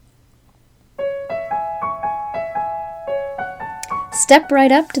Step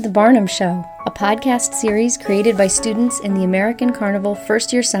right up to The Barnum Show, a podcast series created by students in the American Carnival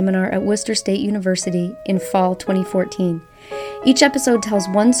first-year seminar at Worcester State University in fall 2014. Each episode tells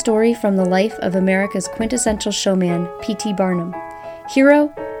one story from the life of America's quintessential showman, P.T. Barnum.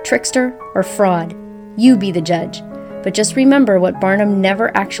 Hero, trickster, or fraud? You be the judge. But just remember what Barnum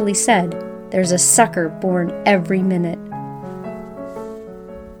never actually said. There's a sucker born every minute.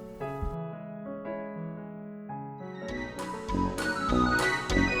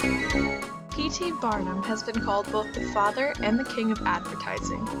 P.T. Barnum has been called both the father and the king of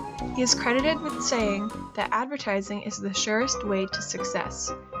advertising. He is credited with saying that advertising is the surest way to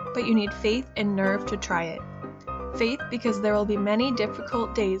success, but you need faith and nerve to try it. Faith because there will be many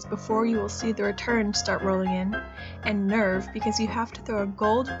difficult days before you will see the returns start rolling in, and nerve because you have to throw a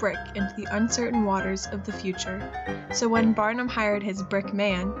gold brick into the uncertain waters of the future. So when Barnum hired his brick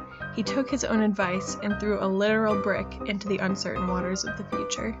man, he took his own advice and threw a literal brick into the uncertain waters of the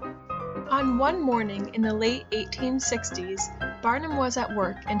future. On one morning in the late 1860s, Barnum was at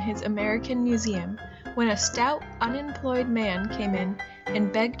work in his American Museum when a stout, unemployed man came in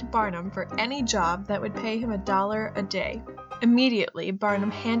and begged Barnum for any job that would pay him $1 a day. Immediately,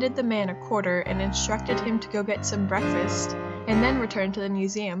 Barnum handed the man a quarter and instructed him to go get some breakfast, and then return to the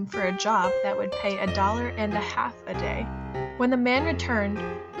museum for a job that would pay $1.50 a day. When the man returned,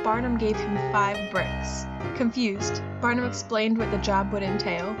 Barnum gave him 5 bricks. Confused, Barnum explained what the job would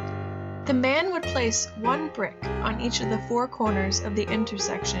entail. The man would place 1 brick on each of the 4 corners of the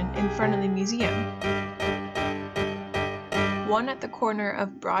intersection in front of the museum. 1 at the corner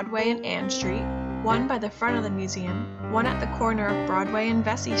of Broadway and Ann Street, 1 by the front of the museum, 1 at the corner of Broadway and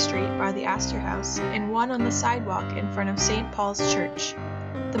Vesey Street by the Astor House, and 1 on the sidewalk in front of St. Paul's Church.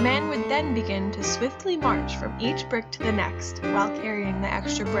 The man would then begin to swiftly march from each brick to the next while carrying the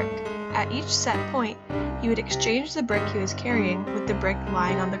extra brick. At each set point, he would exchange the brick he was carrying with the brick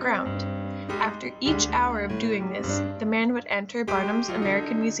lying on the ground. After each hour of doing this, the man would enter Barnum's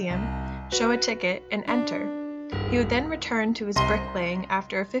American Museum, show a ticket, and enter. He would then return to his bricklaying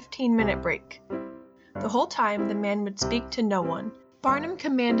after a 15-minute break. The whole time, the man would speak to no one. Barnum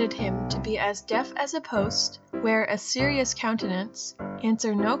commanded him to be as deaf as a post, wear a serious countenance,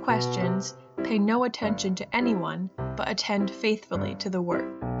 answer no questions, pay no attention to anyone, but attend faithfully to the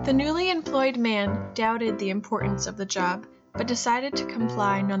work. The newly employed man doubted the importance of the job, but decided to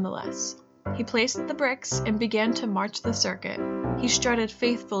comply nonetheless. He placed the bricks and began to march the circuit. He strutted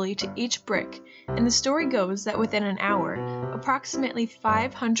faithfully to each brick, and the story goes that within an hour, approximately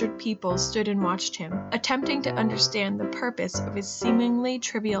 500 people stood and watched him, attempting to understand the purpose of his seemingly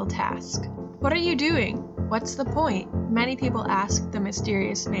trivial task. "What are you doing? What's the point?" many people asked the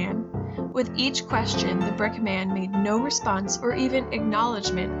mysterious man. With each question, the brick man made no response or even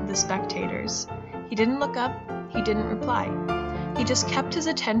acknowledgement of the spectators. He didn't look up, he didn't reply. He just kept his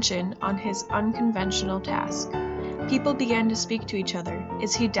attention on his unconventional task. People began to speak to each other.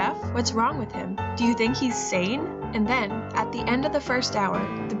 Is he deaf? What's wrong with him? Do you think he's sane? And then, at the end of the first hour,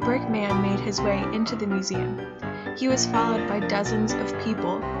 the brick man made his way into the museum. He was followed by dozens of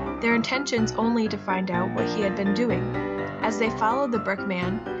people, their intentions only to find out what he had been doing. As they followed the brick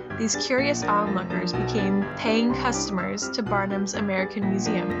man, these curious onlookers became paying customers to Barnum's American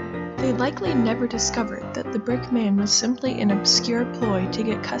Museum. They likely never discovered that the brick man was simply an obscure ploy to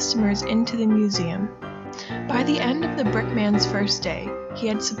get customers into the museum. By the end of the brick man's first day, he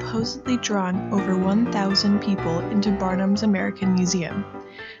had supposedly drawn over 1,000 people into Barnum's American Museum.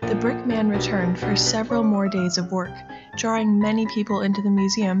 The brick man returned for several more days of work, drawing many people into the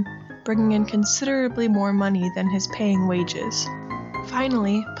museum, bringing in considerably more money than his paying wages.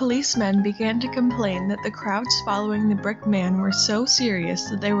 Finally, policemen began to complain that the crowds following the brick man were so serious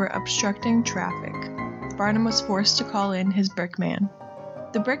that they were obstructing traffic. Barnum was forced to call in his brick man.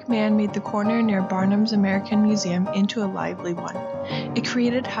 The brick man made the corner near Barnum's American Museum into a lively one. It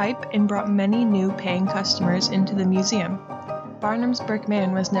created hype and brought many new paying customers into the museum. Barnum's brick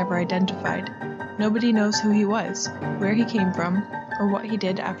man was never identified. Nobody knows who he was, where he came from, or what he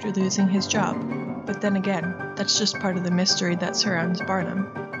did after losing his job. But then again, that's just part of the mystery that surrounds Barnum.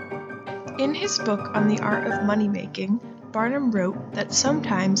 In his book on the art of money-making, Barnum wrote that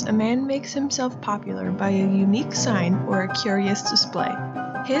sometimes a man makes himself popular by a unique sign or a curious display.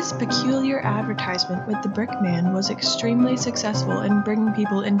 His peculiar advertisement with the brick man was extremely successful in bringing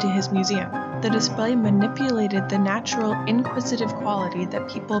people into his museum. The display manipulated the natural, inquisitive quality that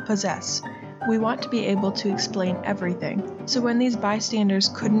people possess. We want to be able to explain everything. So when these bystanders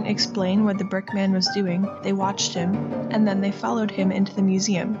couldn't explain what the brick man was doing, they watched him, and then they followed him into the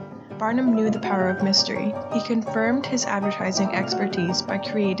museum. Barnum knew the power of mystery. He confirmed his advertising expertise by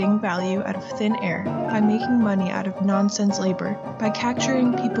creating value out of thin air, by making money out of nonsense labor, by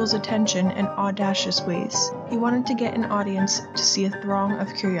capturing people's attention in audacious ways. He wanted to get an audience to see a throng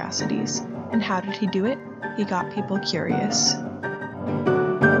of curiosities. And how did he do it? He got people curious.